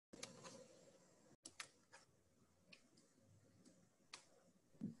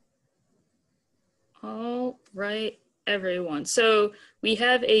All right, everyone. So we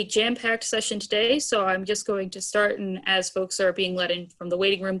have a jam-packed session today, so I'm just going to start, and as folks are being let in from the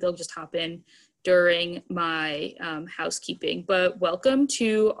waiting room, they'll just hop in during my housekeeping. But welcome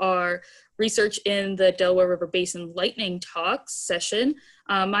to our Research in the Delaware River Basin Lightning Talks session.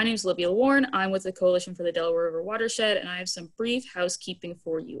 My name is Olivia Warren. I'm with the Coalition for the Delaware River Watershed, and I have some brief housekeeping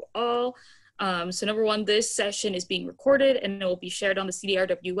for you all. So number one, this session is being recorded and it will be shared on the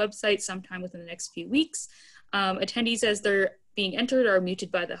CDRW website sometime within the next few weeks. Attendees as they're being entered are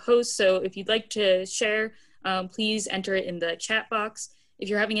muted by the host. So if you'd like to share, please enter it in the chat box. If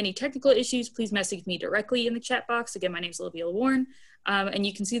you're having any technical issues, please message me directly in the chat box. Again, my name is Olivia Warren. And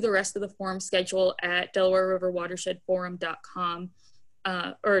you can see the rest of the forum schedule at DelawareRiverWatershedForum.com.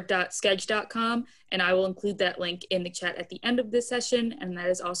 Or .sketch.com, and I will include that link in the chat at the end of this session, and that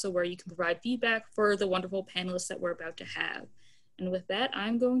is also where you can provide feedback for the wonderful panelists that we're about to have. And with that,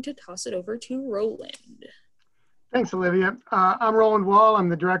 I'm going to toss it over to Roland. Thanks, Olivia. I'm Roland Wall. I'm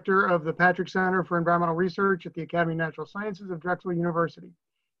the director of the Patrick Center for Environmental Research at the Academy of Natural Sciences of Drexel University.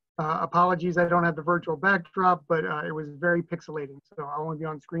 Apologies, I don't have the virtual backdrop, but it was very pixelating, so I'll only be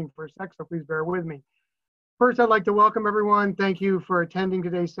on screen for a sec, so please bear with me. First, I'd like to welcome everyone. Thank you for attending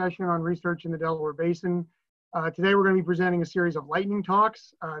today's session on research in the Delaware Basin. Today, we're going to be presenting a series of lightning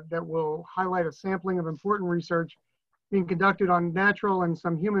talks that will highlight a sampling of important research being conducted on natural and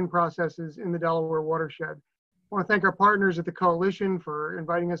some human processes in the Delaware watershed. I want to thank our partners at the Coalition for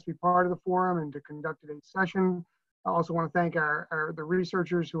inviting us to be part of the forum and to conduct today's session. I also want to thank the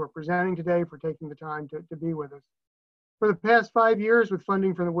researchers who are presenting today for taking the time to be with us. For the past 5 years, with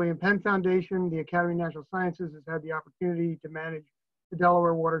funding from the William Penn Foundation, the Academy of Natural Sciences has had the opportunity to manage the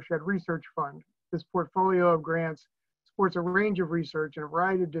Delaware Watershed Research Fund. This portfolio of grants supports a range of research in a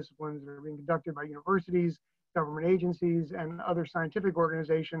variety of disciplines that are being conducted by universities, government agencies, and other scientific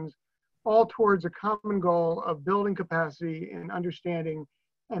organizations, all towards a common goal of building capacity in understanding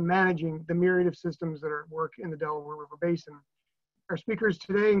and managing the myriad of systems that are at work in the Delaware River Basin. Our speakers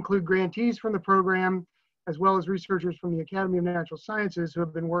today include grantees from the program, as well as researchers from the Academy of Natural Sciences who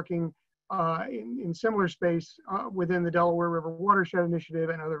have been working in similar space within the Delaware River Watershed Initiative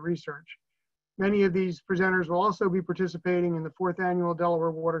and other research. Many of these presenters will also be participating in the 4th Annual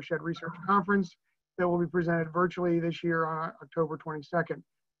Delaware Watershed Research Conference that will be presented virtually this year on October 22nd.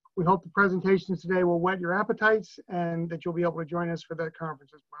 We hope the presentations today will whet your appetites and that you'll be able to join us for that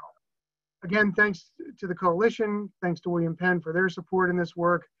conference as well. Again, thanks to the Coalition, thanks to William Penn for their support in this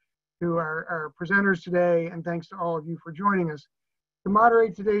work, to our presenters today, and thanks to all of you for joining us. To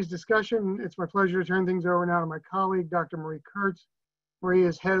moderate today's discussion, it's my pleasure to turn things over now to my colleague, Dr. Marie Kurz. Marie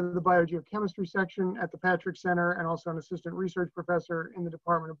is head of the Biogeochemistry section at the Patrick Center and also an assistant research professor in the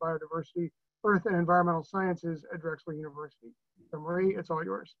Department of Biodiversity, Earth and Environmental Sciences at Drexel University. So Marie, it's all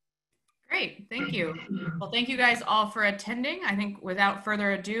yours. Great, thank you. Well, thank you guys all for attending. I think without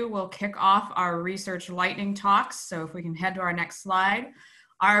further ado, we'll kick off our research lightning talks. So if we can head to our next slide.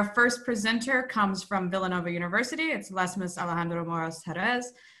 Our first presenter comes from Villanova University. It's Lesmes Alejandro Moras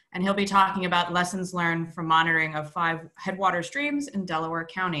Perez, and he'll be talking about lessons learned from monitoring of 5 headwater streams in Delaware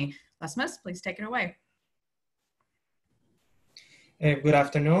County. Lesmes, please take it away. Good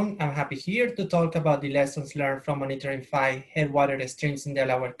afternoon. I'm happy here to talk about the lessons learned from monitoring 5 headwater streams in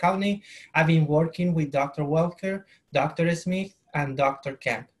Delaware County. I've been working with Dr. Welker, Dr. Smith, and Dr.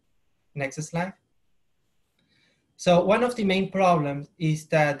 Kemp. Next slide. So one of the main problems is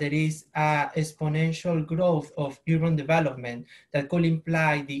that there is exponential growth of urban development that could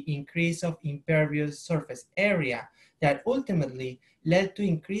imply the increase of impervious surface area that ultimately led to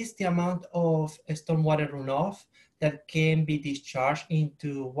increase the amount of stormwater runoff that can be discharged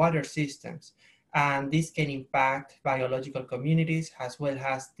into water systems. And this can impact biological communities as well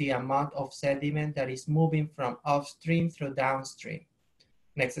as the amount of sediment that is moving from upstream through downstream.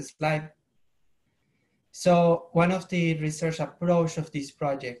 Next slide. So one of the research approach of this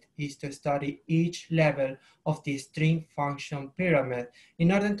project is to study each level of the stream function pyramid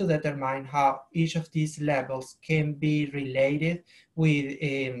in order to determine how each of these levels can be related with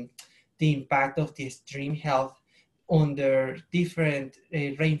the impact of the stream health under different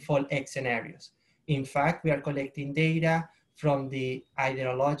rainfall X scenarios. In fact, we are collecting data from the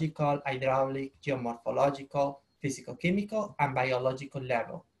hydrological, hydraulic, geomorphological, physicochemical, and biological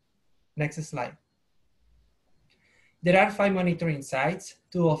level. Next slide. There are 5 monitoring sites.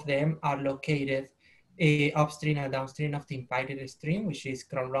 2 of them are located upstream and downstream of the impacted stream, which is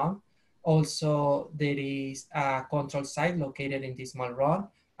Kroll Run. Also, there is a control site located in this small run,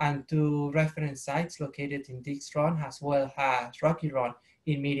 and 2 reference sites located in Dix Run, as well as Rocky Run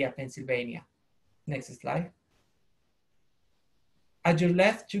in Media, Pennsylvania. Next slide. At your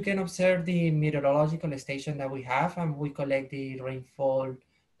left, you can observe the meteorological station that we have, and we collect the rainfall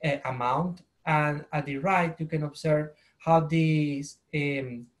amount. And at the right, you can observe how this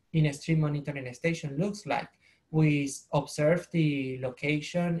in-stream monitoring station looks like. We observed the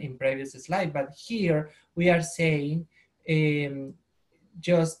location in previous slide, but here we are saying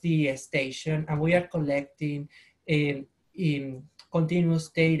just the station, and we are collecting in continuous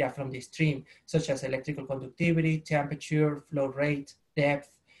data from the stream, such as electrical conductivity, temperature, flow rate,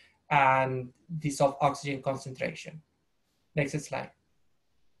 depth, and dissolved oxygen concentration. Next slide.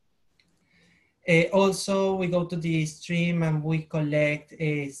 Also, we go to the stream and we collect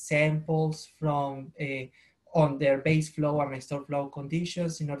samples from on their base flow and store flow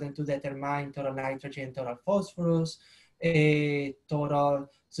conditions in order to determine total nitrogen, total phosphorus, total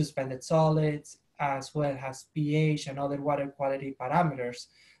suspended solids, as well as pH and other water quality parameters.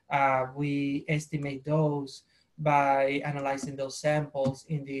 We estimate those by analyzing those samples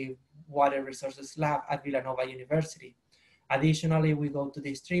in the Water Resources Lab at Villanova University. Additionally, we go to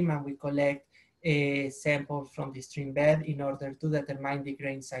the stream and we collect a sample from the stream bed in order to determine the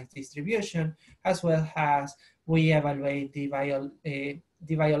grain size distribution, as well as we evaluate the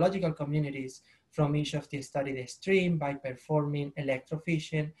biological communities from each of the studied stream by performing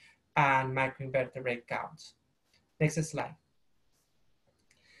electrophysics and microinvertebrate counts. Next slide.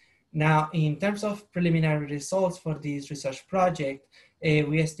 Now, in terms of preliminary results for this research project,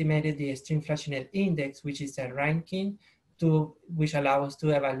 we estimated the stream flashiness index, which is a ranking which allows us to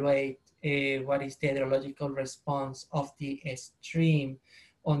evaluate what is the hydrological response of the stream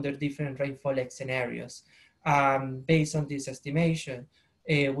under different rainfall scenarios. Based on this estimation,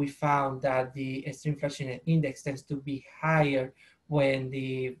 we found that the stream flashiness index tends to be higher when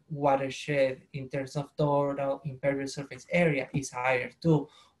the watershed in terms of total impervious surface area is higher too,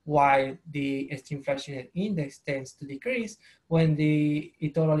 while the stream flashiness index tends to decrease when the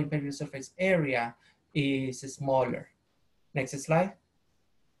total impervious surface area is smaller. Next slide.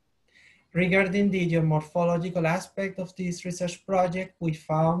 Regarding the geomorphological aspect of this research project, we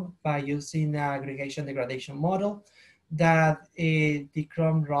found by using an aggregation degradation model that the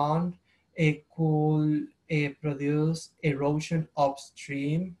Kroll run could produce erosion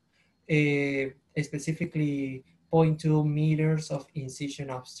upstream, specifically 0.2 meters of incision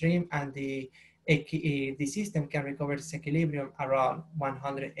upstream, and the system can recover its equilibrium around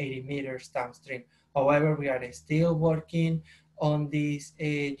 180 meters downstream. However, we are still working on this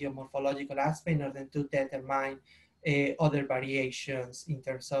geomorphological aspect in order to determine other variations in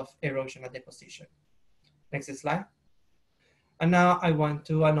terms of erosion and deposition. Next slide. And now I want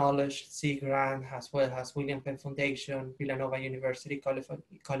to acknowledge Sea Grant, as well as William Penn Foundation, Villanova University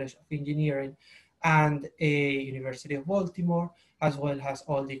College of Engineering, and University of Baltimore, as well as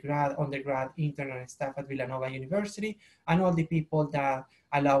all the undergrad, intern, and staff at Villanova University, and all the people that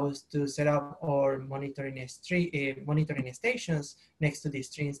allow us to set up our monitoring stations next to the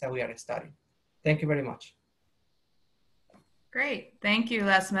streams that we are studying. Thank you very much. Great, thank you,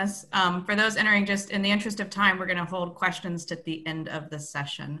 Lesmus. For those entering, just in the interest of time, we're gonna hold questions to the end of the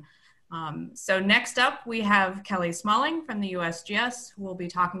session. So next up, we have Kelly Smalling from the USGS, who will be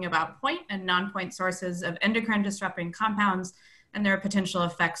talking about point and non-point sources of endocrine disrupting compounds and their potential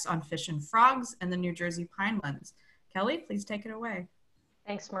effects on fish and frogs in the New Jersey pinelands. Kelly, please take it away.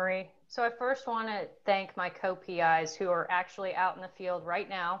 Thanks, Marie. So I first want to thank my co-PIs who are actually out in the field right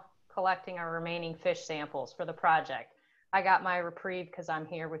now collecting our remaining fish samples for the project. I got my reprieve because I'm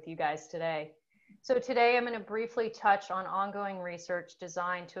here with you guys today. So today I'm going to briefly touch on ongoing research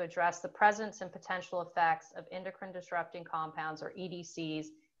designed to address the presence and potential effects of endocrine disrupting compounds, or EDCs,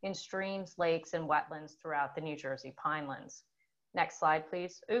 in streams, lakes, and wetlands throughout the New Jersey pinelands. Next slide,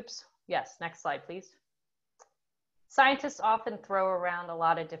 please. Oops. Yes, next slide, please. Scientists often throw around a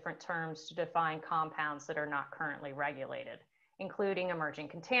lot of different terms to define compounds that are not currently regulated, including emerging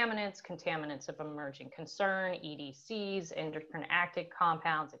contaminants, contaminants of emerging concern, EDCs, endocrine active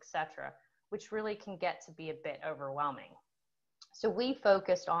compounds, etc., which really can get to be a bit overwhelming. So we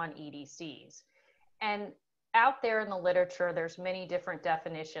focused on EDCs. And out there in the literature, there's many different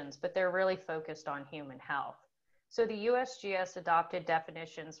definitions, but they're really focused on human health. So the USGS adopted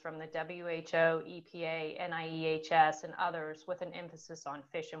definitions from the WHO, EPA, NIEHS, and others with an emphasis on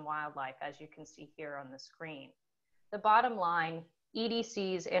fish and wildlife, as you can see here on the screen. The bottom line,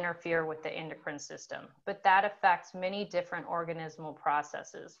 EDCs interfere with the endocrine system, but that affects many different organismal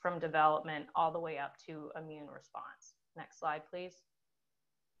processes from development all the way up to immune response. Next slide, please.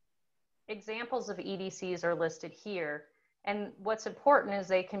 Examples of EDCs are listed here. And what's important is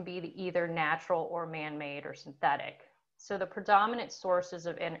they can be either natural or man-made or synthetic. So the predominant sources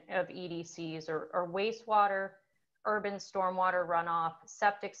of EDCs are wastewater, urban stormwater runoff,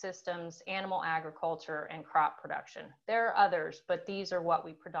 septic systems, animal agriculture, and crop production. There are others, but these are what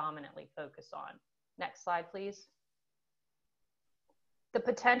we predominantly focus on. Next slide, please. The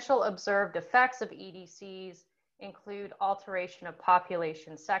potential observed effects of EDCs include alteration of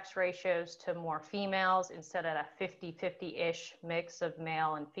population sex ratios to more females instead of a 50-50-ish mix of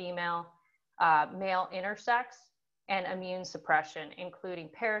male and female, male intersex, and immune suppression, including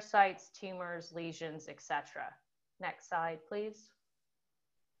parasites, tumors, lesions, etc. Next slide, please.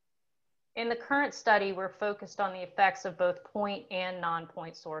 In the current study, we're focused on the effects of both point and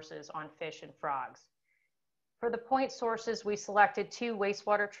non-point sources on fish and frogs. For the point sources, we selected 2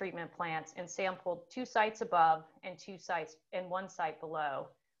 wastewater treatment plants and sampled 2 sites above and 2 sites and 1 site below.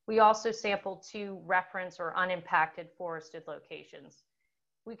 We also sampled 2 reference or unimpacted forested locations.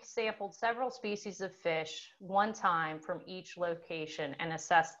 We sampled several species of fish 1 time from each location and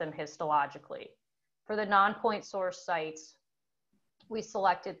assessed them histologically. For the non-point source sites, we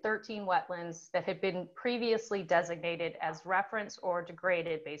selected 13 wetlands that had been previously designated as reference or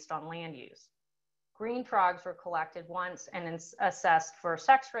degraded based on land use. Green frogs were collected once and assessed for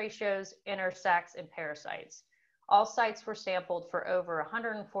sex ratios, intersex, and parasites. All sites were sampled for over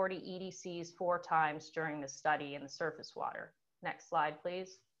 140 EDCs 4 times during the study in the surface water. Next slide,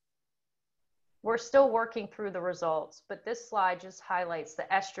 please. We're still working through the results, but this slide just highlights the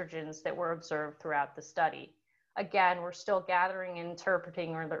estrogens that were observed throughout the study. Again, we're still gathering and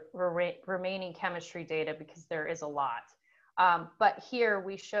interpreting the remaining chemistry data because there is a lot. But here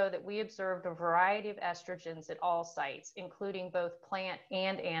we show that we observed a variety of estrogens at all sites, including both plant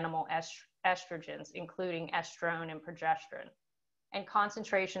and animal estrogens, including estrone and progesterone, and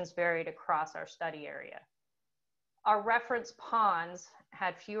concentrations varied across our study area. Our reference ponds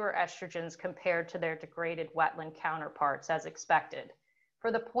had fewer estrogens compared to their degraded wetland counterparts as expected.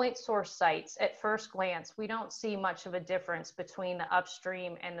 For the point source sites, at first glance, we don't see much of a difference between the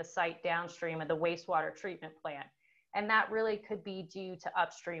upstream and the site downstream of the wastewater treatment plant. And that really could be due to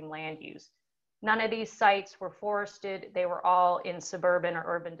upstream land use. None of these sites were forested. They were all in suburban or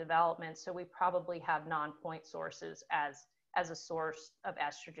urban development. So we probably have non-point sources as a source of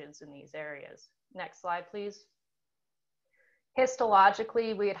estrogens in these areas. Next slide, please.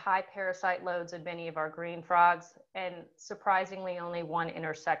 Histologically, we had high parasite loads in many of our green frogs, and surprisingly only 1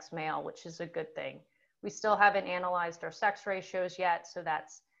 intersex male, which is a good thing. We still haven't analyzed our sex ratios yet, so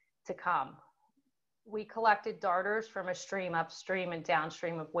that's to come. We collected darters from a stream upstream and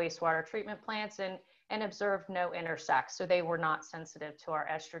downstream of wastewater treatment plants and observed no intersex, so they were not sensitive to our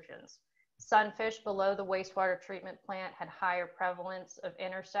estrogens. Sunfish below the wastewater treatment plant had higher prevalence of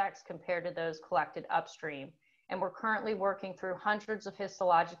intersex compared to those collected upstream. And we're currently working through hundreds of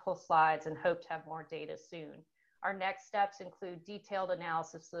histological slides and hope to have more data soon. Our next steps include detailed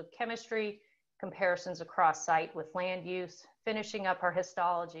analysis of chemistry, comparisons across site with land use, finishing up our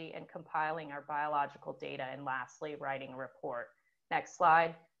histology, and compiling our biological data, and lastly, writing a report. Next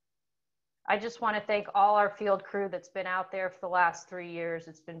slide. I just want to thank all our field crew that's been out there for the last 3 years.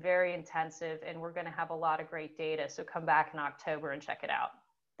 It's been very intensive, and we're going to have a lot of great data, so come back in October and check it out.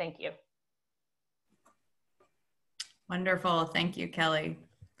 Thank you. Wonderful. Thank you, Kelly.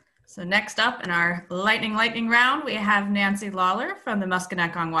 So next up in our lightning round, we have Nancy Lawler from the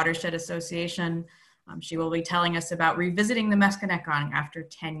Musconetcong Watershed Association. She will be telling us about revisiting the Musconetcong after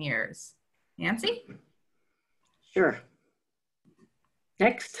 10 years. Nancy? Sure.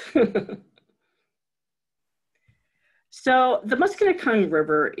 Next. So the Musconetcong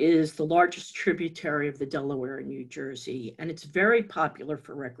River is the largest tributary of the Delaware in New Jersey, and it's very popular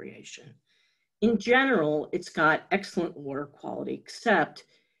for recreation. In general, it's got excellent water quality, except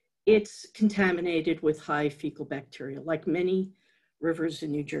it's contaminated with high fecal bacteria, like many rivers in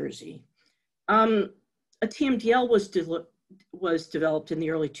New Jersey. A TMDL was developed in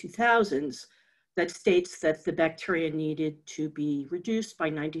the early 2000s that states that the bacteria needed to be reduced by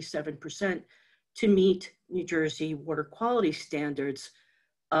 97% to meet New Jersey water quality standards.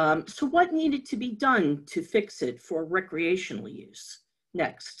 So what needed to be done to fix it for recreational use?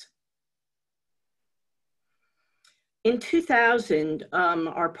 Next. In 2000,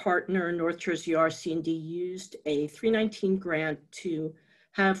 our partner, North Jersey RC&D, used a 319 grant to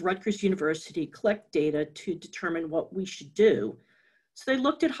have Rutgers University collect data to determine what we should do. So they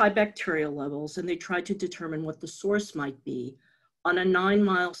looked at high bacterial levels and they tried to determine what the source might be on a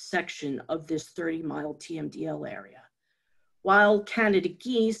 9-mile section of this 30-mile TMDL area. While Canada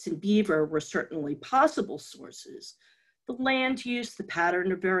geese and beaver were certainly possible sources, the land use, the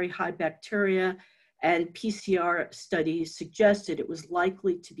pattern of very high bacteria, and PCR studies suggested it was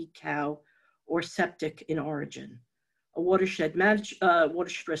likely to be cow or septic in origin. A watershed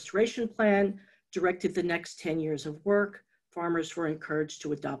restoration plan directed the next 10 years of work. Farmers were encouraged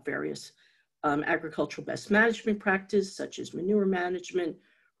to adopt various agricultural best management practices, such as manure management,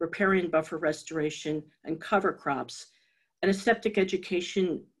 riparian buffer restoration, and cover crops. And a septic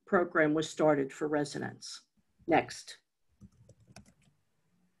education program was started for residents. Next.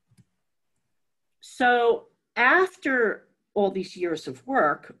 So after all these years of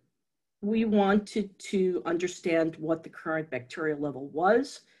work, we wanted to understand what the current bacterial level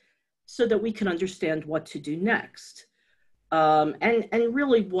was so that we can understand what to do next. And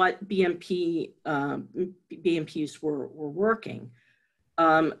really what BMPs were working.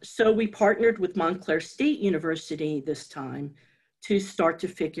 So we partnered with Montclair State University this time to start to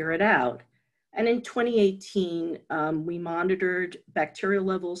figure it out. And in 2018, we monitored bacterial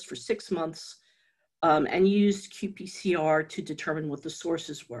levels for 6 months and used qPCR to determine what the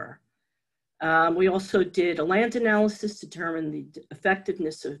sources were. We also did a land analysis to determine the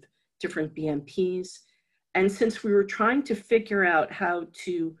effectiveness of different BMPs. And since we were trying to figure out how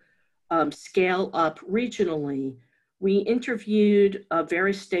to scale up regionally, we interviewed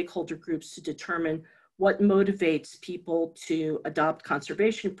various stakeholder groups to determine what motivates people to adopt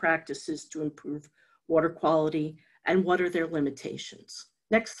conservation practices to improve water quality and what are their limitations.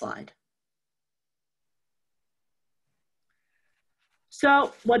 Next slide.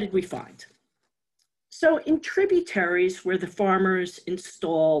 So what did we find? So in tributaries where the farmers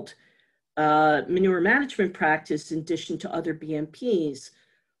installed manure management practice in addition to other BMPs,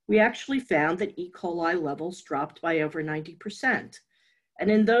 we actually found that E. coli levels dropped by over 90%. And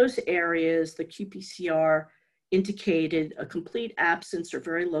in those areas, the qPCR indicated a complete absence or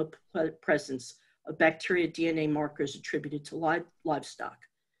very low presence of bacteria DNA markers attributed to livestock.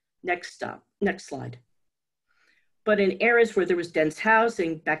 Next slide. But in areas where there was dense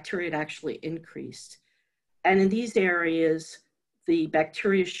housing, bacteria had actually increased. And in these areas, the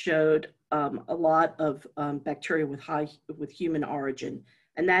bacteria showed a lot of bacteria with human origin,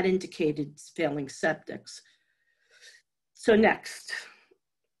 and that indicated failing septics. So next.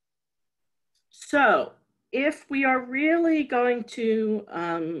 So if we are really going to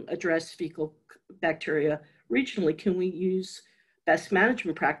address fecal bacteria regionally, can we use best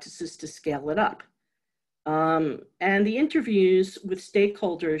management practices to scale it up? And the interviews with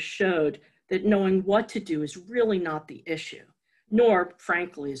stakeholders showed that knowing what to do is really not the issue, nor,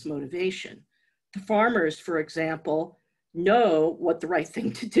 frankly, is motivation. The farmers, for example, know what the right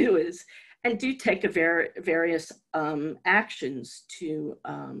thing to do is and do take various actions to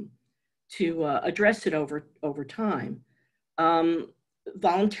address it over time.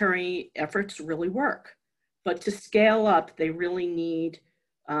 Voluntary efforts really work, but to scale up, they really need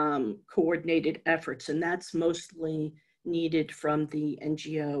coordinated efforts, and that's mostly needed from the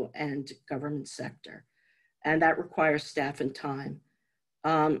NGO and government sector, and that requires staff and time.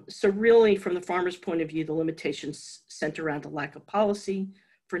 So really, from the farmer's point of view, the limitations center around a lack of policy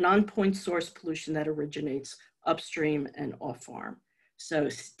for non-point source pollution that originates upstream and off-farm. So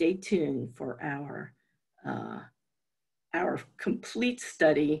stay tuned for our complete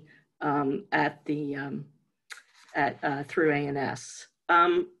study through ANS.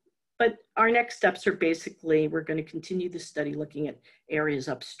 But our next steps are basically, we're going to continue the study looking at areas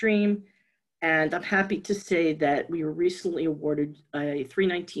upstream. And I'm happy to say that we were recently awarded a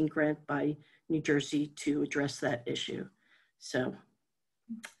 319 grant by New Jersey to address that issue. So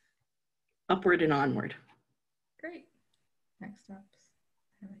upward and onward. Great. Next up.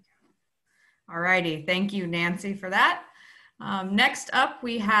 There we go. All righty. Thank you, Nancy, for that. Next up,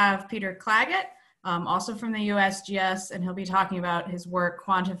 we have Peter Claggett, also from the USGS, and he'll be talking about his work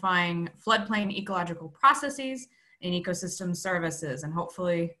quantifying floodplain ecological processes and ecosystem services. And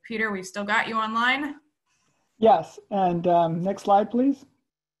hopefully, Peter, we've still got you online. Yes, and next slide, please.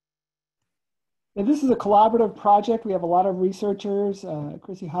 Yeah, this is a collaborative project. We have a lot of researchers.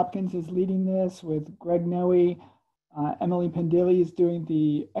 Chrissy Hopkins is leading this with Greg Noe. Emily Pendili is doing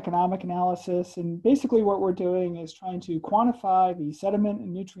the economic analysis. And basically what we're doing is trying to quantify the sediment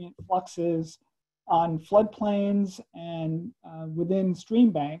and nutrient fluxes on floodplains and within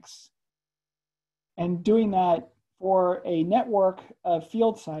stream banks, and doing that for a network of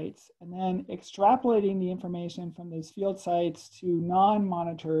field sites, and then extrapolating the information from those field sites to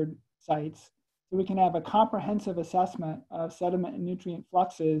non-monitored sites, so we can have a comprehensive assessment of sediment and nutrient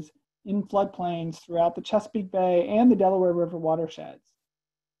fluxes in floodplains throughout the Chesapeake Bay and the Delaware River watersheds.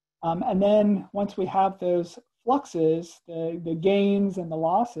 And then once we have those fluxes, the gains and the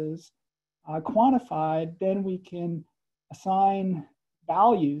losses quantified, then we can assign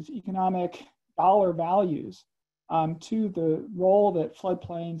values, economic dollar values, to the role that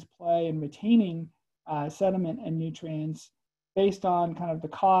floodplains play in retaining sediment and nutrients based on kind of the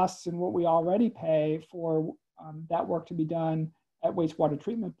costs and what we already pay for that work to be done at wastewater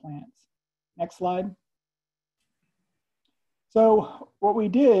treatment plants. Next slide. So what we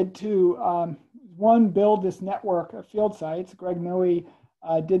did to, one, build this network of field sites. Greg Noe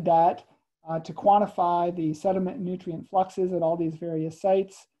did that to quantify the sediment and nutrient fluxes at all these various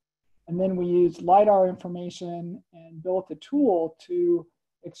sites. And then we used LiDAR information and built a tool to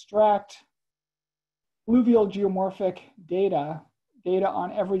extract fluvial geomorphic data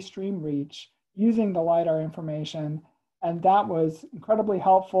on every stream reach using the LiDAR information. And that was incredibly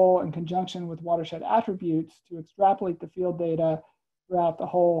helpful in conjunction with watershed attributes to extrapolate the field data throughout the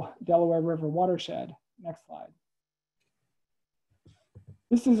whole Delaware River watershed. Next slide.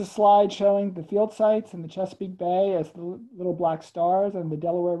 This is a slide showing the field sites in the Chesapeake Bay as the little black stars on the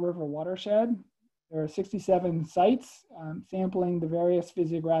Delaware River watershed. There are 67 sites sampling the various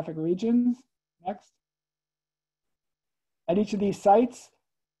physiographic regions. Next. At each of these sites,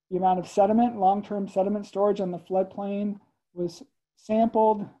 the amount of sediment, long-term sediment storage on the floodplain was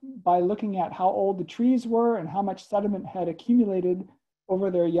sampled by looking at how old the trees were and how much sediment had accumulated over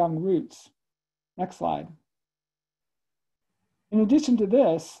their young roots. Next slide. In addition to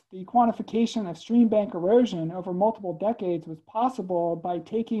this, the quantification of stream bank erosion over multiple decades was possible by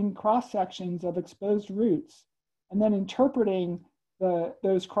taking cross-sections of exposed roots and then interpreting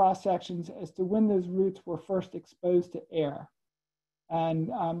those cross-sections as to when those roots were first exposed to air. And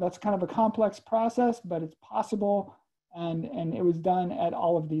that's kind of a complex process, but it's possible, and it was done at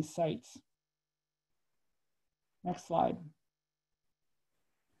all of these sites. Next slide.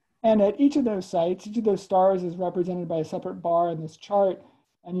 And at each of those sites, each of those stars is represented by a separate bar in this chart.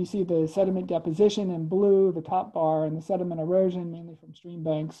 And you see the sediment deposition in blue, the top bar, and the sediment erosion, mainly from stream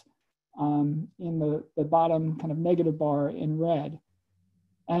banks, in the bottom kind of negative bar in red.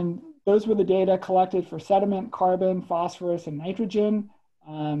 And those were the data collected for sediment, carbon, phosphorus, and nitrogen.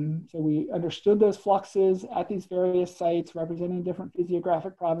 So we understood those fluxes at these various sites representing different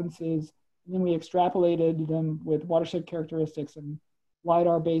physiographic provinces. And then we extrapolated them with watershed characteristics and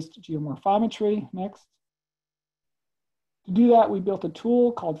LiDAR-based geomorphometry. Next. To do that, we built a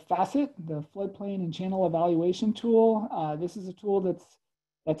tool called FACET, the Floodplain and Channel Evaluation Tool. This is a tool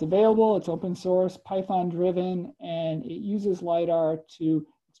that's available. It's open source, Python driven, and it uses LiDAR to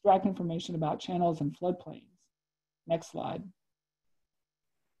extract information about channels and floodplains. Next slide.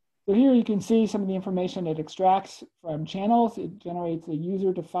 So here you can see some of the information it extracts from channels. It generates a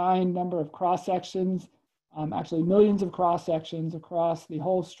user-defined number of cross-sections, actually millions of cross-sections across the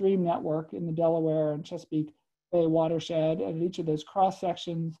whole stream network in the Delaware and Chesapeake Bay watershed. And at each of those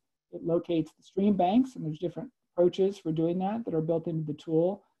cross-sections, it locates the stream banks, and there's different approaches for doing that are built into the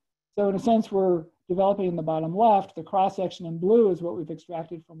tool. So in a sense, we're developing in the bottom left. The cross-section in blue is what we've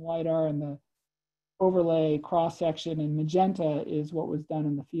extracted from LiDAR, and the overlay cross-section in magenta is what was done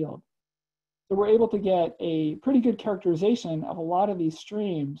in the field. So we're able to get a pretty good characterization of a lot of these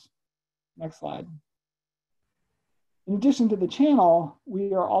streams. Next slide. In addition to the channel,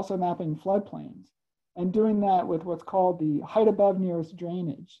 we are also mapping floodplains and doing that with what's called the height above nearest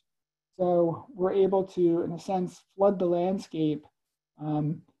drainage. So we're able to, in a sense, flood the landscape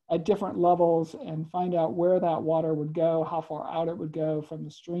at different levels and find out where that water would go, how far out it would go from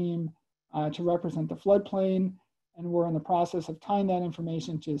the stream to represent the floodplain. And we're in the process of tying that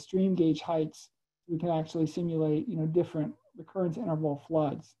information to stream gauge heights so we can actually simulate, different recurrence interval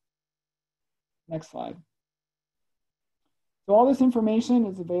floods. Next slide. So all this information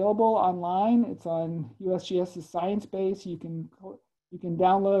is available online. It's on USGS's Science Base. You can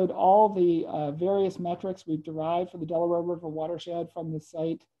download all the various metrics we've derived for the Delaware River watershed from this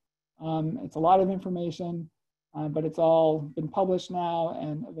site. It's a lot of information, but it's all been published now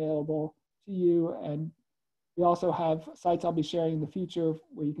and available to you. And we also have sites I'll be sharing in the future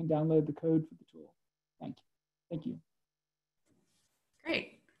where you can download the code for the tool. Thank you. Thank you.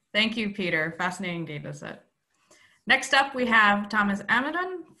 Great. Thank you, Peter. Fascinating data set. Next up, we have Thomas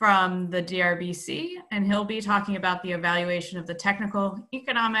Amadon from the DRBC, and he'll be talking about the evaluation of the technical,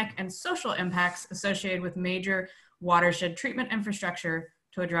 economic, and social impacts associated with major watershed treatment infrastructure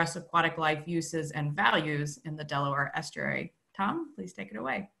to address aquatic life uses and values in the Delaware estuary. Tom, please take it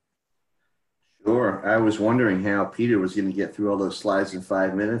away. Sure. I was wondering how Peter was going to get through all those slides in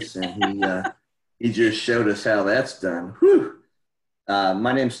 5 minutes, and he just showed us how that's done. Whew.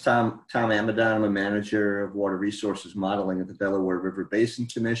 My name's Tom Amadon. I'm a manager of water resources modeling at the Delaware River Basin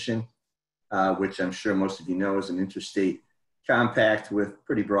Commission, which I'm sure most of you know is an interstate compact with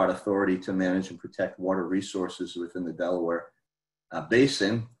pretty broad authority to manage and protect water resources within the Delaware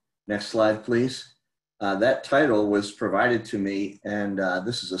Basin. Next slide, please. That title was provided to me, and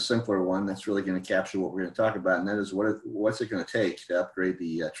this is a simpler one that's really going to capture what we're going to talk about, and that is what's it going to take to upgrade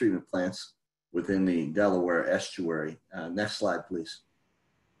the treatment plants within the Delaware estuary. Next slide, please.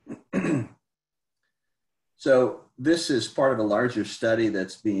 So this is part of a larger study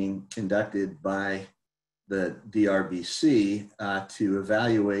that's being conducted by the DRBC to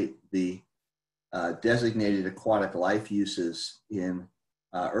evaluate the designated aquatic life uses in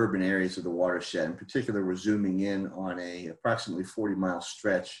urban areas of the watershed. In particular, we're zooming in on a approximately 40-mile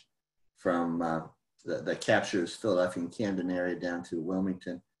stretch from that captures Philadelphia and Camden area down to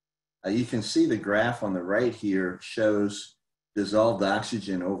Wilmington. You can see the graph on the right here shows dissolved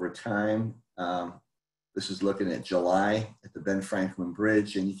oxygen over time. This is looking at July at the Ben Franklin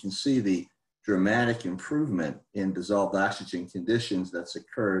Bridge, and you can see the dramatic improvement in dissolved oxygen conditions that's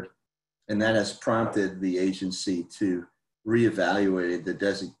occurred, and that has prompted the agency to reevaluate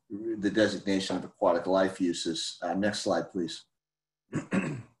the designation of aquatic life uses. Next slide, please.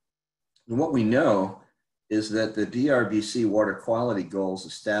 And what we know is that the DRBC water quality goals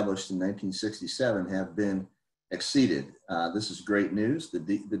established in 1967 have been exceeded. This is great news.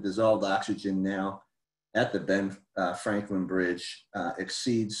 The dissolved oxygen now at the Ben Franklin Bridge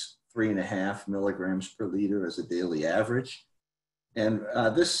exceeds 3.5 milligrams per liter as a daily average. And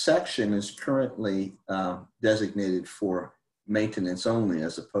this section is currently designated for maintenance only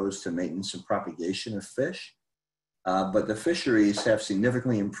as opposed to maintenance and propagation of fish. But the fisheries have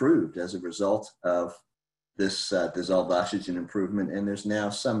significantly improved as a result of this dissolved oxygen improvement, and there's now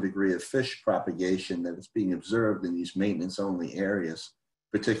some degree of fish propagation that is being observed in these maintenance only areas,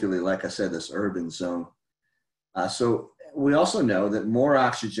 particularly, like I said, this urban zone. So we also know that more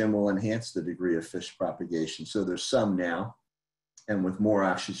oxygen will enhance the degree of fish propagation. So there's some now, and with more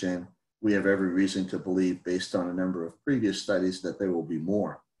oxygen, we have every reason to believe, based on a number of previous studies, that there will be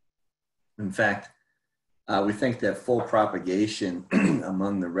more. In fact, we think that full propagation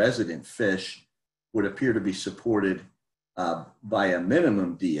among the resident fish would appear to be supported by a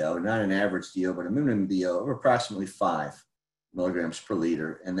minimum DO, not an average DO, but a minimum DO of approximately 5 milligrams per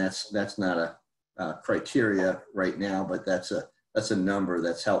liter. And that's not a criteria right now, but that's a number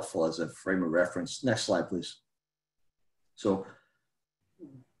that's helpful as a frame of reference. Next slide, please. So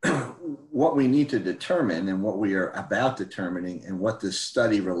what we need to determine, and what we are about determining, and what this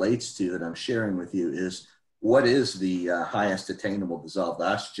study relates to that I'm sharing with you, is what is the highest attainable dissolved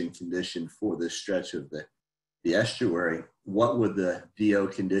oxygen condition for this stretch of the estuary? What would the DO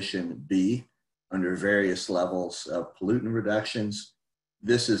condition be under various levels of pollutant reductions?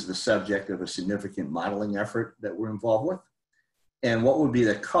 This is the subject of a significant modeling effort that we're involved with. And what would be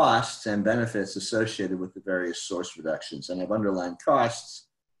the costs and benefits associated with the various source reductions? And I've underlined costs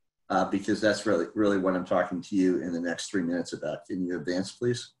because that's really what I'm talking to you in the next 3 minutes about. Can you advance,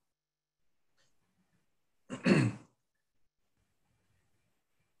 please?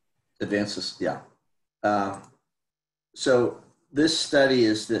 Advance this, yeah. So this study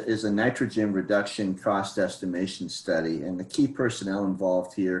is a nitrogen reduction cost estimation study, and the key personnel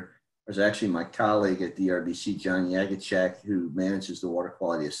involved here is actually my colleague at DRBC, John Yagachek, who manages the water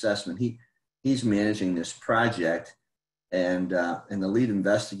quality assessment. He's managing this project, and the lead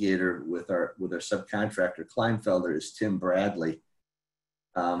investigator with our subcontractor Kleinfelder is Tim Bradley.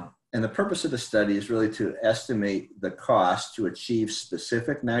 And the purpose of the study is really to estimate the cost to achieve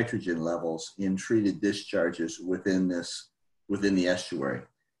specific nitrogen levels in treated discharges within the estuary.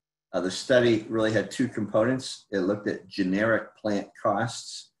 The study really had two components. It looked at generic plant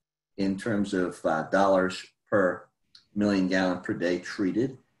costs in terms of dollars per million gallon per day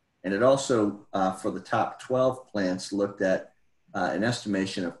treated. And it also, for the top 12 plants, looked at an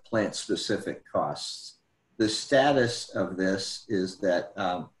estimation of plant-specific costs. The status of this is that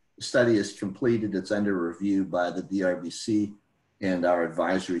the study is completed. It's under review by the DRBC and our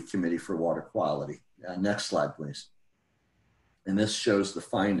advisory committee for water quality. Next slide, please. And this shows the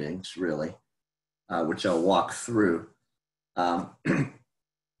findings, really, which I'll walk through.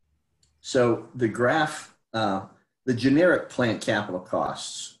 So the graph, the generic plant capital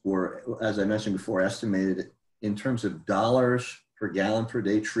costs were, as I mentioned before, estimated in terms of dollars per gallon per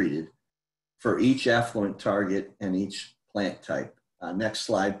day treated for each effluent target and each plant type. Next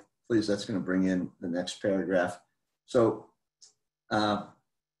slide, please. That's going to bring in the next paragraph. So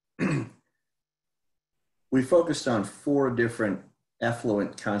we focused on 4 different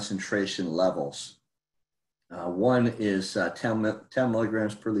effluent concentration levels. One is 10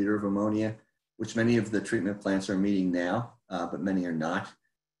 milligrams per liter of ammonia, which many of the treatment plants are meeting now, but many are not.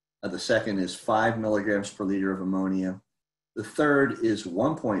 The second is 5 milligrams per liter of ammonia. The third is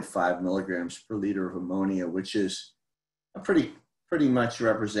 1.5 milligrams per liter of ammonia, which is a pretty much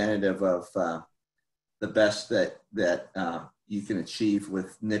representative of the best that you can achieve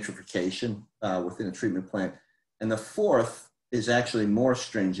with nitrification within a treatment plant. And the fourth is actually more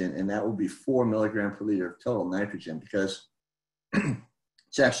stringent, and that will be 4 milligram per liter of total nitrogen, because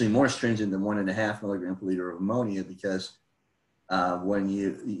it's actually more stringent than 1.5 milligram per liter of ammonia, because when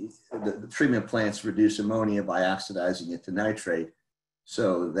the treatment plants reduce ammonia by oxidizing it to nitrate,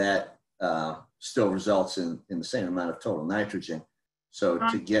 so that still results in the same amount of total nitrogen. So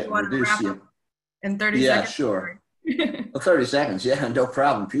to get reduced in 30 seconds. Yeah, sure. Well, 30 seconds, yeah, no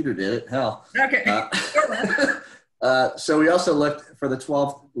problem. Peter did it. Hell. Okay. So we also looked for the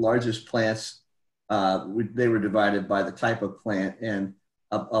 12 largest plants. They were divided by the type of plant, and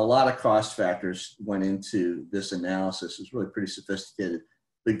a lot of cost factors went into this analysis. It was really pretty sophisticated.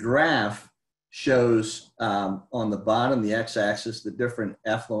 The graph shows on the bottom, the x-axis, the different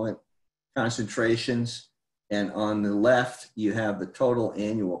effluent concentrations, and on the left, you have the total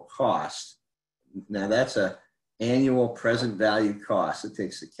annual cost. Now that's a annual present value cost. It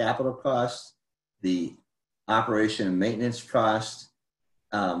takes the capital cost, the operation and maintenance cost.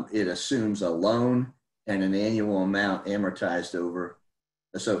 It assumes a loan and an annual amount amortized over.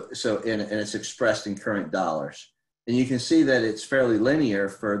 And it's expressed in current dollars. And you can see that it's fairly linear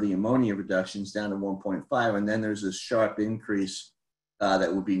for the ammonia reductions down to 1.5. And then there's this sharp increase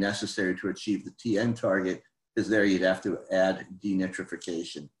that would be necessary to achieve the TN target, because there you'd have to add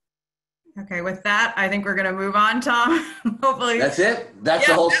denitrification. Okay, with that, I think we're going to move on, Tom. Hopefully. That's it. That's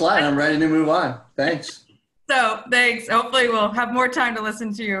the whole slide. I'm ready to move on. Thanks. So thanks. Hopefully we'll have more time to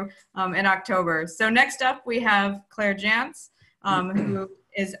listen to you in October. So next up, we have Claire Jantz, who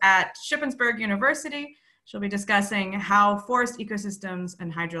is at Shippensburg University. She'll be discussing how forest ecosystems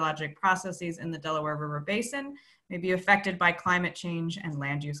and hydrologic processes in the Delaware River Basin may be affected by climate change and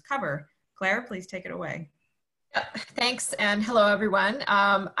land use cover. Claire, please take it away. Thanks, and hello everyone.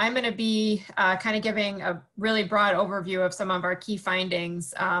 I'm going to be kind of giving a really broad overview of some of our key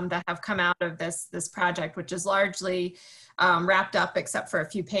findings that have come out of this project, which is largely wrapped up except for a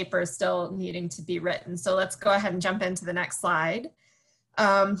few papers still needing to be written. So let's go ahead and jump into the next slide.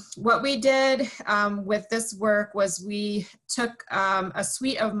 What we did with this work was we took a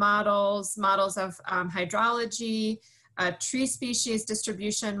suite of models of hydrology, a tree species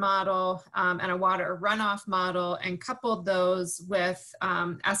distribution model, and a water runoff model, and coupled those with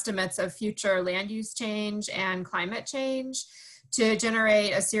estimates of future land use change and climate change to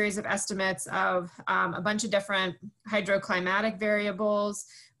generate a series of estimates of a bunch of different hydroclimatic variables.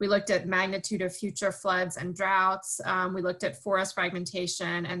 We looked at magnitude of future floods and droughts. We looked at forest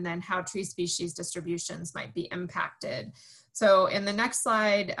fragmentation, and then how tree species distributions might be impacted. So in the next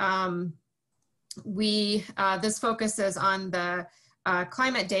slide, this focuses on the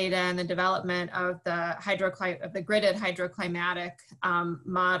climate data and the development of the gridded hydroclimatic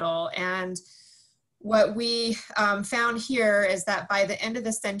model. And what we found here is that by the end of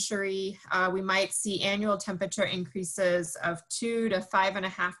the century, we might see annual temperature increases of 2 to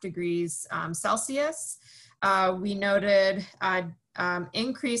 5.5 degrees Celsius. We noted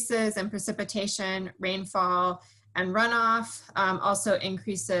increases in precipitation, rainfall, and runoff, also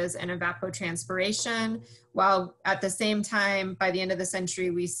increases in evapotranspiration, while at the same time, by the end of the century,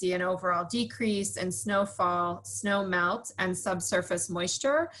 we see an overall decrease in snowfall, snow melt, and subsurface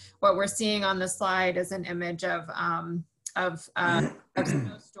moisture. What we're seeing on the slide is an image of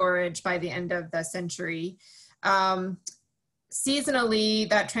snow storage by the end of the century. Seasonally,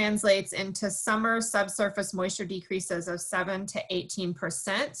 that translates into summer subsurface moisture decreases of 7 to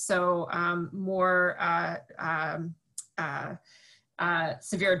 18%. So more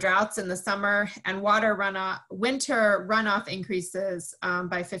severe droughts in the summer, and winter runoff increases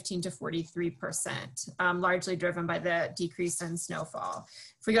by 15 to 43%, largely driven by the decrease in snowfall.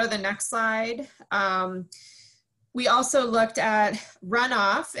 If we go to the next slide, we also looked at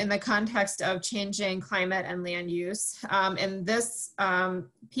runoff in the context of changing climate and land use. In this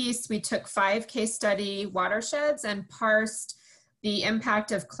piece, we took 5 case study watersheds and parsed the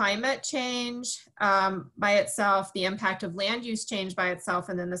impact of climate change by itself, the impact of land use change by itself,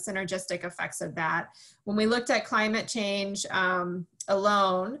 and then the synergistic effects of that. When we looked at climate change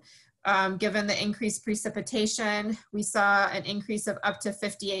alone, given the increased precipitation, we saw an increase of up to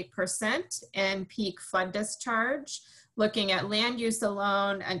 58% in peak flood discharge. Looking at land use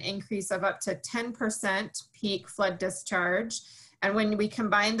alone, an increase of up to 10% peak flood discharge. And when we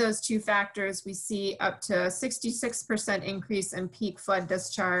combine those two factors, we see up to a 66% increase in peak flood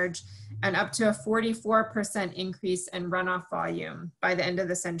discharge and up to a 44% increase in runoff volume by the end of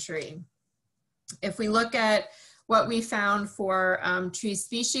the century. If we look at what we found for tree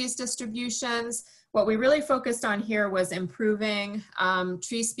species distributions. What we really focused on here was improving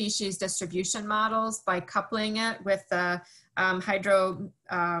tree species distribution models by coupling it with the hydro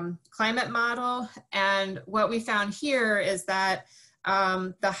climate model. And what we found here is that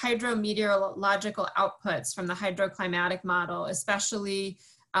the hydrometeorological outputs from the hydroclimatic model, especially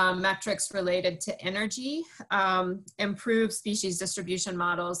metrics related to energy, improve species distribution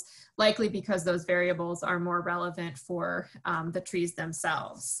models, likely because those variables are more relevant for the trees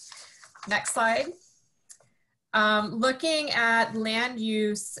themselves. Next slide. Looking at land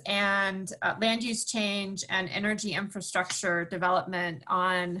use and land use change and energy infrastructure development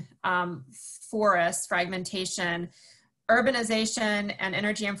on forest fragmentation, urbanization and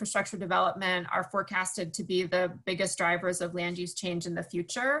energy infrastructure development are forecasted to be the biggest drivers of land use change in the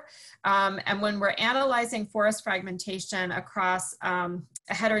future. And when we're analyzing forest fragmentation across a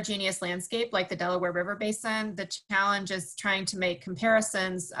heterogeneous landscape like the Delaware River Basin, the challenge is trying to make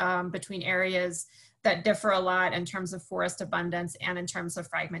comparisons between areas that differ a lot in terms of forest abundance and in terms of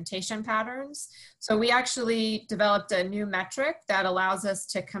fragmentation patterns. So we actually developed a new metric that allows us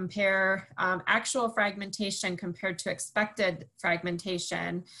to compare actual fragmentation compared to expected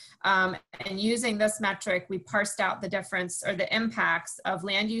fragmentation. And using this metric, we parsed out the difference or the impacts of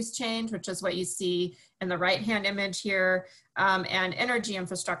land use change, which is what you see in the right-hand image here, and energy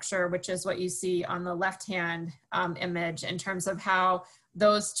infrastructure, which is what you see on the left-hand image in terms of how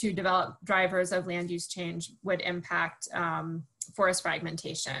those two developed drivers of land use change would impact forest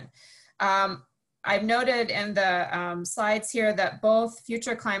fragmentation. I've noted in the slides here that both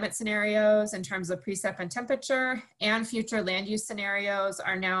future climate scenarios in terms of precip and temperature and future land use scenarios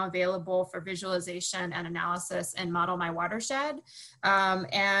are now available for visualization and analysis in Model My Watershed.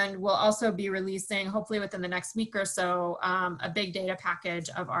 And we'll also be releasing, hopefully within the next week or so, a big data package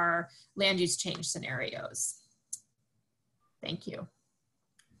of our land use change scenarios. Thank you.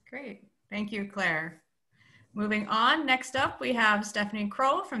 Great. Thank you, Claire. Moving on, next up, we have Stefanie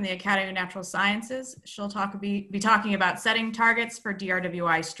Kroll from the Academy of Natural Sciences. She'll be talking about setting targets for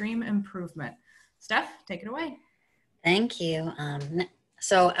DRWI stream improvement. Steph, take it away. Thank you.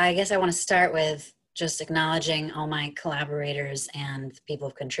 So I guess I want to start with just acknowledging all my collaborators and people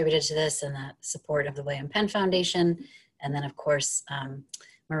who've contributed to this and the support of the William Penn Foundation. And then of course,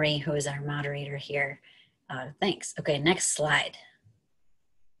 Marie, who is our moderator here. Thanks. Okay, next slide.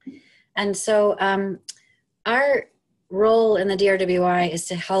 And so our role in the DRWI is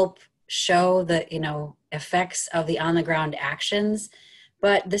to help show the effects of the on-the-ground actions,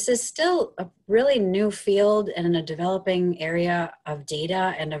 but this is still a really new field and in a developing area of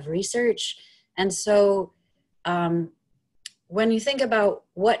data and of research. And so when you think about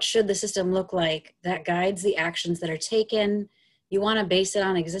what should the system look like, that guides the actions that are taken. You want to base it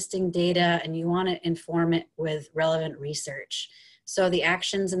on existing data and you want to inform it with relevant research. So the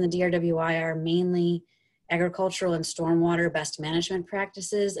actions in the DRWI are mainly agricultural and stormwater best management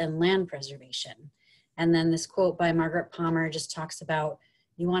practices and land preservation. And then this quote by Margaret Palmer just talks about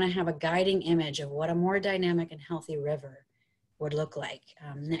you want to have a guiding image of what a more dynamic and healthy river would look like.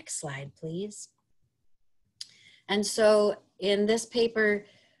 Next slide, please. And so in this paper,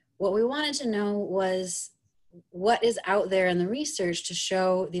 what we wanted to know was what is out there in the research to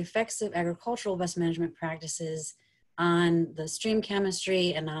show the effects of agricultural best management practices on the stream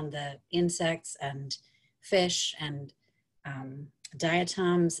chemistry and on the insects and fish and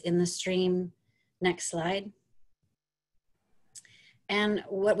diatoms in the stream. Next slide. And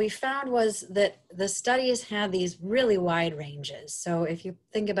what we found was that the studies had these really wide ranges. So if you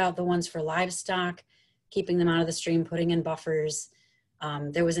think about the ones for livestock, keeping them out of the stream, putting in buffers,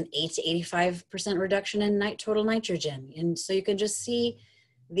 there was an 8 to 85% reduction in total nitrogen. And so you can just see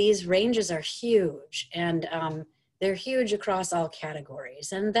these ranges are huge, and they're huge across all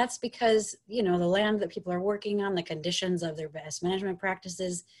categories. And that's because, the land that people are working on, the conditions of their best management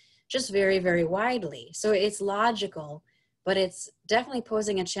practices, just vary very widely. So it's logical, but it's definitely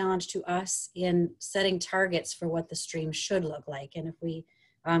posing a challenge to us in setting targets for what the stream should look like. And if we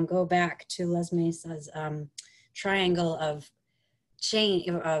go back to Les Mesa's triangle of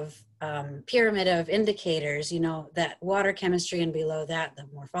pyramid of indicators, that water chemistry and below that, the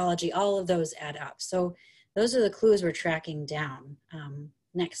morphology, all of those add up. So those are the clues we're tracking down.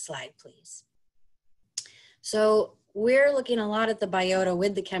 Next slide, please. So we're looking a lot at the biota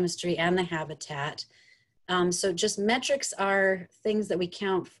with the chemistry and the habitat. So just metrics are things that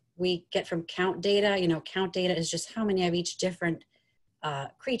we get from count data. Count data is just how many of each different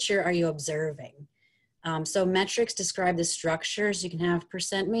creature are you observing. So metrics describe the structures. You can have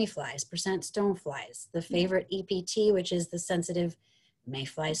percent mayflies, percent stoneflies, the favorite EPT, which is the sensitive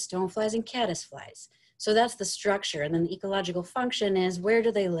mayflies, stoneflies, and caddisflies. So that's the structure. And then the ecological function is where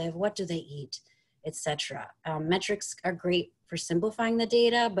do they live, what do they eat, etc. Metrics are great for simplifying the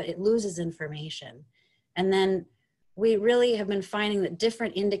data, but it loses information. And then we really have been finding that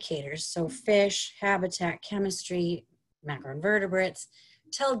different indicators, so fish, habitat, chemistry, macroinvertebrates,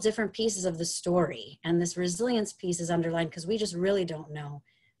 tell different pieces of the story. And this resilience piece is underlined because we just really don't know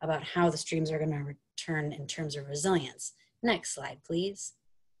about how the streams are going to return in terms of resilience. Next slide, please.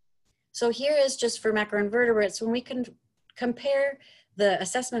 So here is just for macroinvertebrates, when we can compare the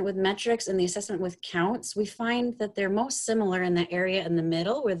assessment with metrics and the assessment with counts, we find that they're most similar in the area in the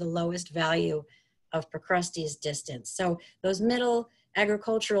middle where the lowest value of Procrustes distance. So those middle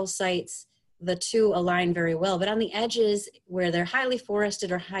agricultural sites, the two align very well, but on the edges where they're highly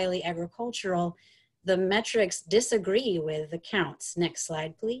forested or highly agricultural, the metrics disagree with the counts. Next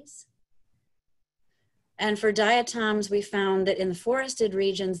slide, please. And for diatoms, we found that in the forested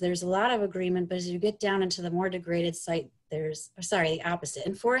regions, there's a lot of agreement, but as you get down into the more degraded site, the opposite.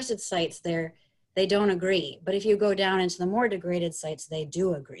 In forested sites, they don't agree, but if you go down into the more degraded sites, they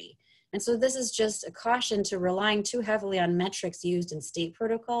do agree. And so this is just a caution to relying too heavily on metrics used in state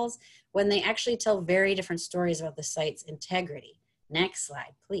protocols when they actually tell very different stories about the site's integrity. Next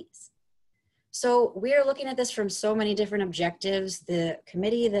slide, please. So we are looking at this from so many different objectives. The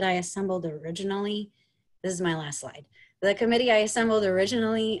committee that I assembled originally, this is my last slide. The committee I assembled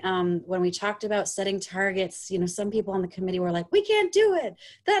originally, when we talked about setting targets, you know, some people on the committee were like, we can't do it.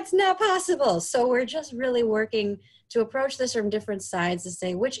 That's not possible. So we're just really working to approach this from different sides to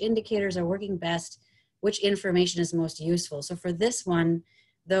say which indicators are working best, which information is most useful. So for this one,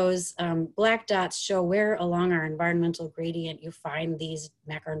 those black dots show where along our environmental gradient you find these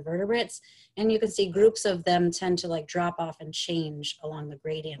macroinvertebrates. And you can see groups of them tend to like drop off and change along the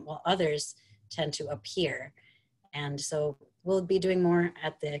gradient while others tend to appear. And so we'll be doing more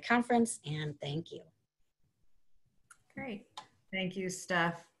at the conference, and thank you. Great. Thank you,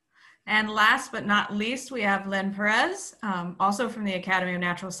 Steph. And last but not least, we have Lynn Perez, also from the Academy of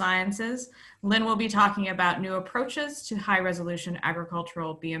Natural Sciences. Lynn will be talking about new approaches to high-resolution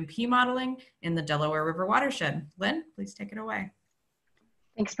agricultural BMP modeling in the Delaware River Watershed. Lynn, please take it away.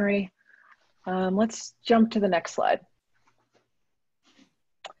 Thanks, Marie. Let's jump to the next slide.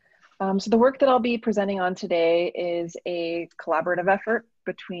 So the work that I'll be presenting on today is a collaborative effort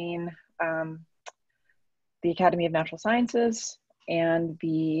between the Academy of Natural Sciences and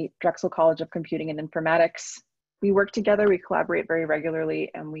the Drexel College of Computing and Informatics. We work together, we collaborate very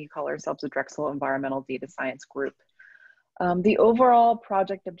regularly, and we call ourselves a Drexel Environmental Data Science Group. The overall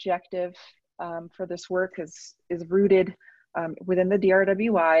project objective for this work is rooted within the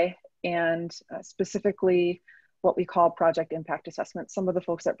DRWI and specifically what we call project impact assessment. Some of the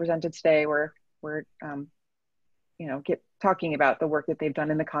folks that presented today were talking about the work that they've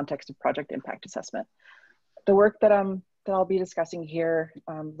done in the context of project impact assessment. The work that I'll be discussing here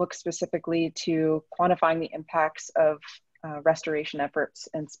looks specifically to quantifying the impacts of restoration efforts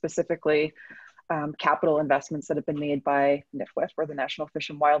and specifically capital investments that have been made by NIFWF, or the National Fish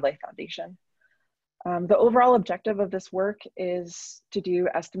and Wildlife Foundation. The overall objective of this work is to do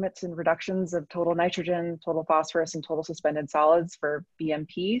estimates and reductions of total nitrogen, total phosphorus, and total suspended solids for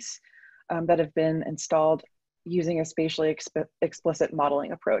BMPs that have been installed using a spatially explicit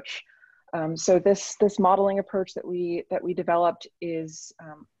modeling approach. So this modeling approach that we developed is,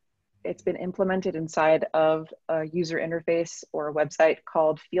 it's been implemented inside of a user interface or a website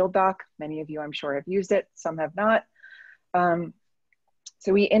called FieldDoc. Many of you, I'm sure, have used it, some have not.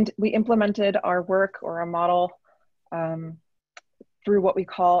 So we implemented our work or our model through what we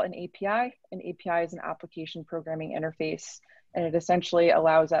call an API. An API is an application programming interface, and it essentially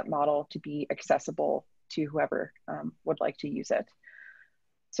allows that model to be accessible to whoever would like to use it.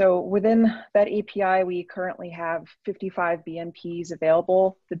 So within that API, we currently have 55 BMPs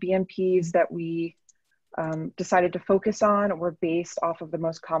available. The BMPs that we decided to focus on were based off of the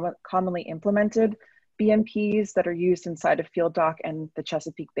most commonly implemented BMPs that are used inside of FieldDoc and the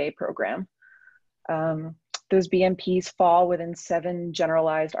Chesapeake Bay program. Those BMPs fall within 7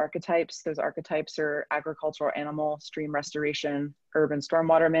 generalized archetypes. Those archetypes are agricultural, animal, stream restoration, urban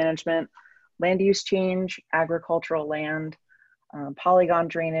stormwater management, land use change, agricultural land, polygon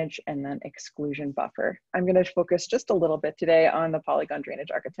drainage, and then exclusion buffer. I'm going to focus just a little bit today on the polygon drainage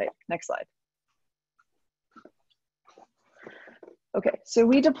archetype. Next slide. Okay, so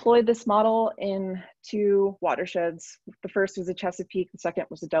we deployed this model in 2 watersheds. The first was the Chesapeake, the second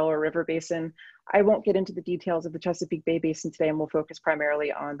was the Delaware River Basin. I won't get into the details of the Chesapeake Bay Basin today, and we'll focus primarily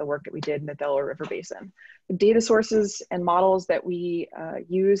on the work that we did in the Delaware River Basin. The data sources and models that we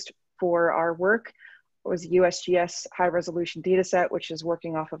used for our work was USGS high resolution data set, which is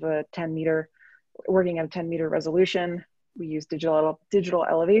working off of a 10-meter working at a 10-meter resolution. We use digital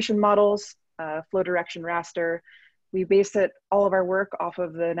elevation models, flow direction raster. We base all of our work off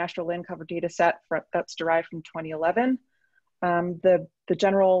of the National Land Cover data set that's derived from 2011. The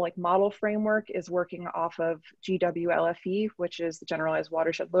general model framework is working off of GWLFE, which is the Generalized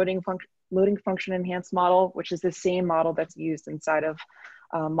Watershed Loading Function Enhanced Model, which is the same model that's used inside of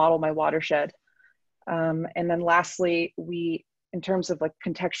Model My Watershed. And then lastly, in terms of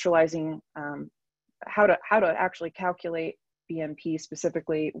contextualizing how to actually calculate BMP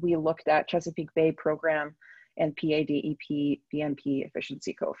specifically, we looked at Chesapeake Bay program and PADEP BMP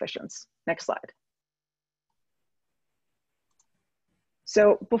efficiency coefficients. Next slide.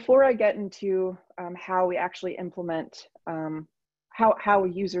 So before I get into how we actually implement, how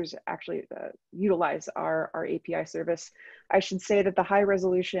users actually utilize our API service, I should say that the high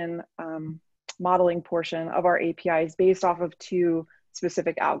resolution modeling portion of our API is based off of two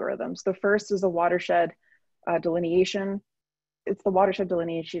specific algorithms. The first is the watershed delineation. It's the watershed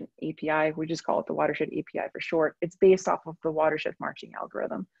delineation API. We just call it the watershed API for short. It's based off of the watershed marching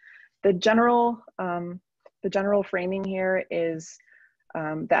algorithm. The general framing here is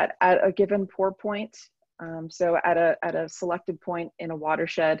that at a given pour point, so at a selected point in a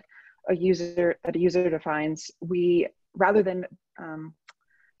watershed, a user defines, we rather than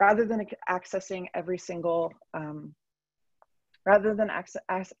accessing every single rather than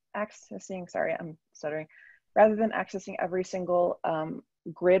accessing every single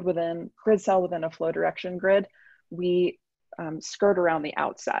grid cell within a flow direction grid, we skirt around the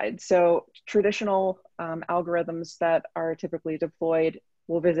outside. So traditional algorithms that are typically deployed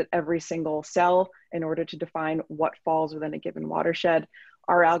will visit every single cell in order to define what falls within a given watershed.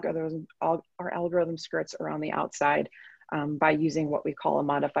 Our algorithm skirts around the outside by using what we call a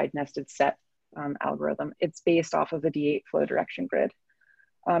modified nested set algorithm. It's based off of the D8 flow direction grid.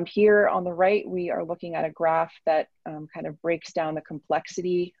 Here on the right, we are looking at a graph that kind of breaks down the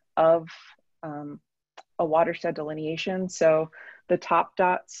complexity of a watershed delineation. So the top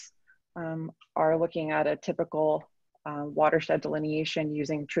dots are looking at a typical watershed delineation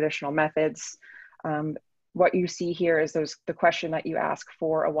using traditional methods. What you see here is the question that you ask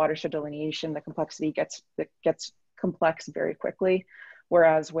for a watershed delineation, the complexity gets complex very quickly.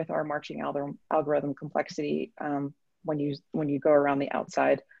 Whereas with our marching algorithm complexity, when you go around the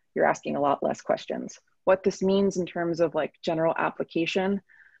outside, you're asking a lot less questions. What this means in terms of general application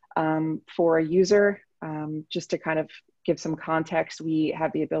for a user, just to kind of give some context, we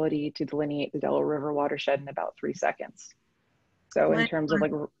have the ability to delineate the Delaware River watershed in about 3 seconds. So in terms of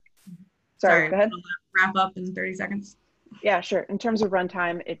sorry, go ahead. Wrap up in 30 seconds. Yeah, sure. In terms of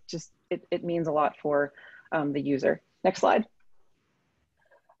runtime, it means a lot for the user. Next slide.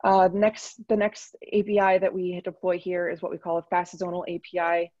 The next API that we deploy here is what we call a fast zonal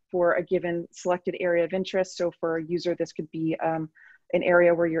API for a given selected area of interest. So for a user, this could be an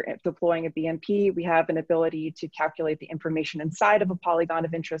area where you're deploying a BMP. We have an ability to calculate the information inside of a polygon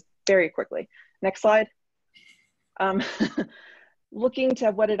of interest very quickly. Next slide. Looking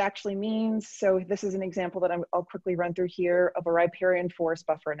to what it actually means. So this is an example that I'll quickly run through here of a riparian forest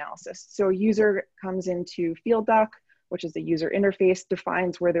buffer analysis. So a user comes into Field Doc, which is the user interface,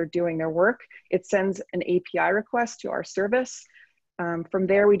 defines where they're doing their work. It sends an API request to our service. From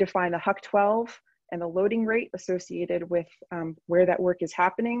there, we define the HUC12 and the loading rate associated with where that work is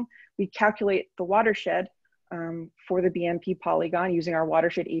happening. We calculate the watershed for the BMP polygon using our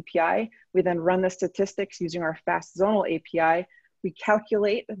watershed API. We then run the statistics using our fast zonal API. We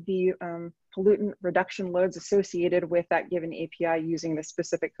calculate the pollutant reduction loads associated with that given API using the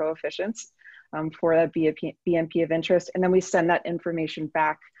specific coefficients for that BMP of interest. And then we send that information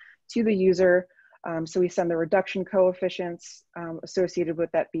back to the user. So we send the reduction coefficients associated with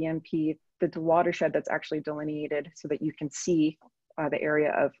that BMP, the watershed that's actually delineated so that you can see the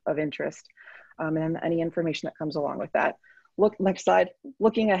area of interest and then any information that comes along with that. Next slide.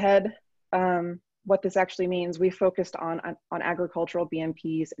 Looking ahead, what this actually means, we focused on agricultural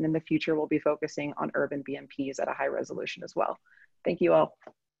BMPs, and in the future we'll be focusing on urban BMPs at a high resolution as well. Thank you all.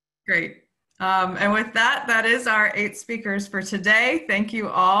 Great. And with that, that is our 8 speakers for today. Thank you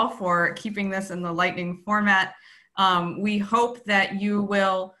all for keeping this in the lightning format. We hope that you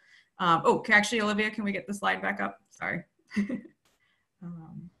will, oh, actually, Olivia, can we get the slide back up? Sorry.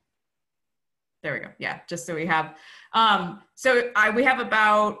 There we go. Yeah, just so we have. We have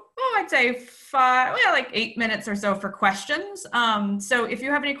about, I'd say like 8 minutes or so for questions. So if you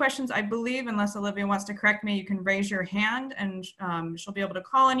have any questions, I believe, unless Olivia wants to correct me, you can raise your hand and she'll be able to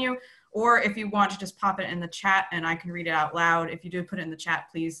call on you. Or if you want to just pop it in the chat and I can read it out loud. If you do put it in the chat,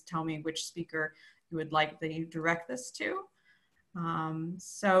 please tell me which speaker you would like to direct this to.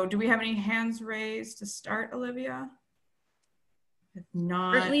 So do we have any hands raised to start, Olivia? If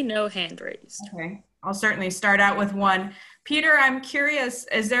not, Currently no hand raised. okay, I'll certainly start out with one. Peter, I'm curious,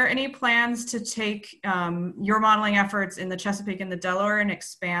 is there any plans to take your modeling efforts in the Chesapeake and the Delaware and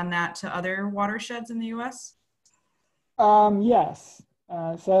expand that to other watersheds in the US? Yes.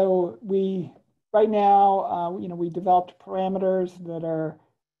 So right now, we developed parameters that are,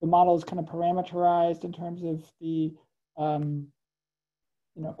 the model is kind of parameterized in terms of the,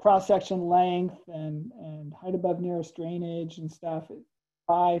 cross-section length and height above nearest drainage and stuff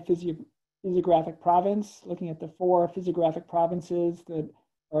by physiographic province, looking at the 4 physiographic provinces that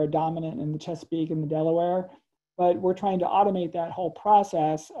are dominant in the Chesapeake and the Delaware. But we're trying to automate that whole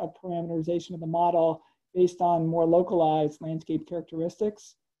process of parameterization of the model based on more localized landscape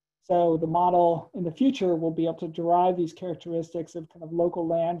characteristics. So the model in the future will be able to derive these characteristics of kind of local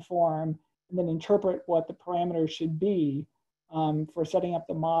landform and then interpret what the parameters should be for setting up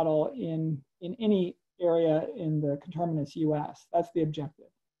the model in any area in the conterminous US. That's the objective.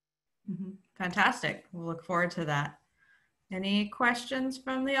 Mm-hmm. Fantastic. We'll look forward to that. Any questions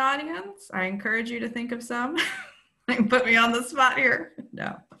from the audience? I encourage you to think of some. Put me on the spot here.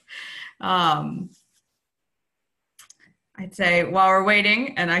 No. I'd say while we're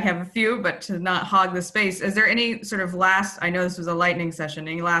waiting, and I have a few, but to not hog the space, is there any sort of last, I know this was a lightning session,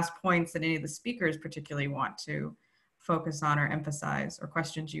 any last points that any of the speakers particularly want to focus on or emphasize, or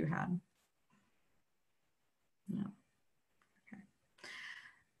questions you had? No. Okay.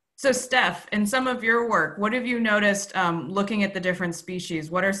 So Steph, in some of your work, what have you noticed looking at the different species?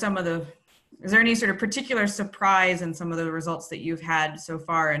 What are some of the, is there any sort of particular surprise in some of the results that you've had so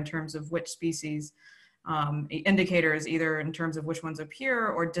far in terms of which species indicators, either in terms of which ones appear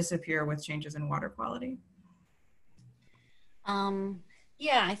or disappear with changes in water quality?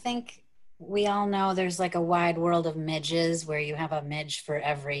 Yeah, I think we all know there's like a wide world of midges where you have a midge for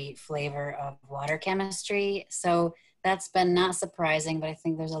every flavor of water chemistry. So that's been not surprising, but I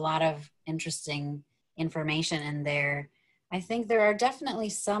think there's a lot of interesting information in there. I think there are definitely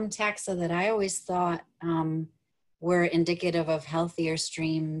some taxa that I always thought were indicative of healthier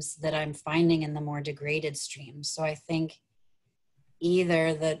streams that I'm finding in the more degraded streams. So I think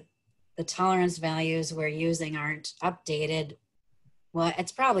either the tolerance values we're using aren't updated. Well,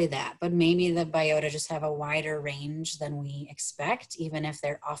 it's probably that, but maybe the biota just have a wider range than we expect, even if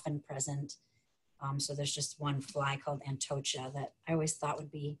they're often present. So there's just one fly called Antocha that I always thought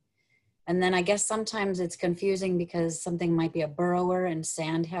would be. And then I guess sometimes it's confusing because something might be a burrower in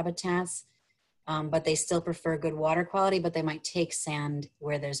sand habitats, but they still prefer good water quality, but they might take sand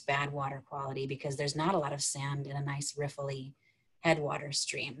where there's bad water quality because there's not a lot of sand in a nice riffly headwater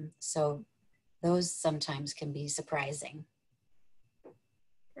stream. So those sometimes can be surprising.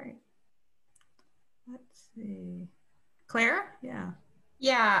 Great. Let's see. Claire? Yeah.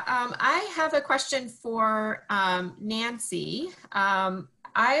 Yeah, I have a question for Nancy.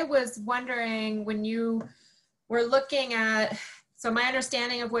 I was wondering when you were looking at, so my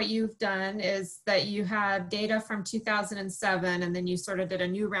understanding of what you've done is that you had data from 2007 and then you sort of did a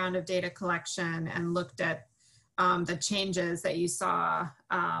new round of data collection and looked at the changes that you saw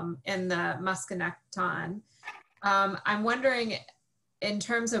in the musconecton. I'm wondering in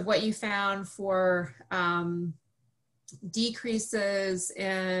terms of what you found for decreases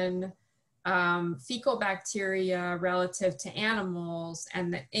in fecal bacteria relative to animals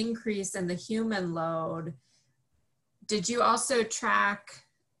and the increase in the human load, did you also track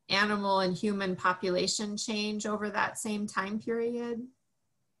animal and human population change over that same time period?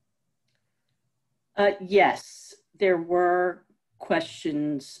 Yes, there were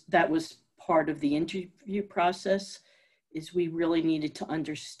questions. That was part of the interview process, is we really needed to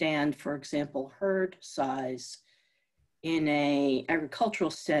understand, for example, herd size in a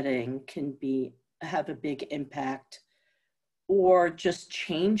agricultural setting can have a big impact, or just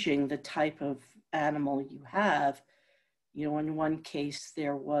changing the type of animal you have. You know, in one case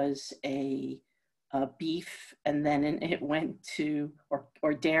there was a beef, and then it went to,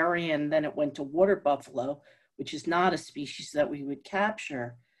 or dairy, and then it went to water buffalo, which is not a species that we would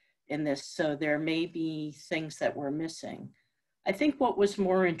capture in this. So there may be things that we're missing. I think what was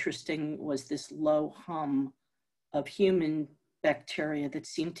more interesting was this low hum of human bacteria that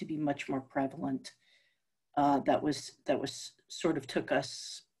seemed to be much more prevalent. That was sort of took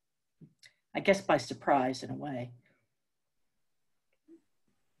us, I guess, by surprise in a way.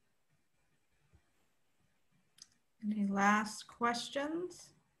 Any last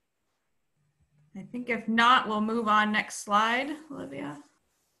questions? I think if not, we'll move on. Next slide, Olivia.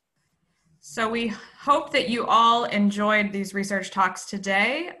 So we hope that you all enjoyed these research talks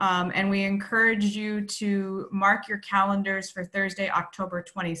today, and we encourage you to mark your calendars for Thursday, October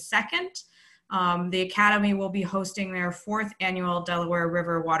 22nd. The Academy will be hosting their 4th annual Delaware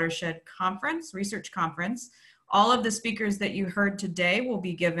River Watershed Conference, Research Conference. All of the speakers that you heard today will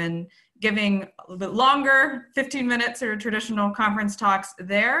be giving a little bit longer, 15 minutes or traditional conference talks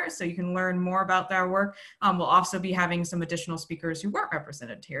there, so you can learn more about their work. We'll also be having some additional speakers who weren't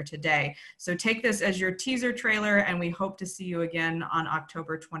represented here today. So take this as your teaser trailer, and we hope to see you again on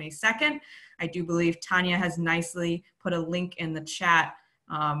October 22nd. I do believe Tanya has nicely put a link in the chat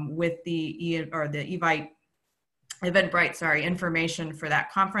with the Eventbrite, information for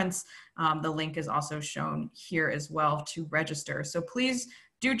that conference. The link is also shown here as well to register. So please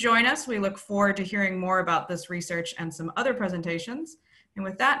do join us. We look forward to hearing more about this research and some other presentations. And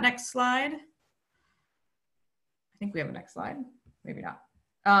with that, next slide. I think we have a next slide, maybe not.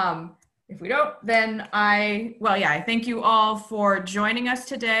 If we don't, then I thank you all for joining us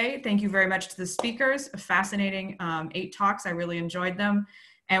today. Thank you very much to the speakers. A fascinating 8 talks. I really enjoyed them.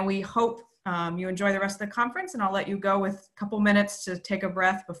 And we hope you enjoy the rest of the conference, and I'll let you go with a couple minutes to take a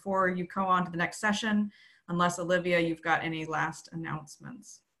breath before you go on to the next session, unless Olivia, you've got any last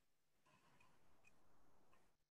announcements.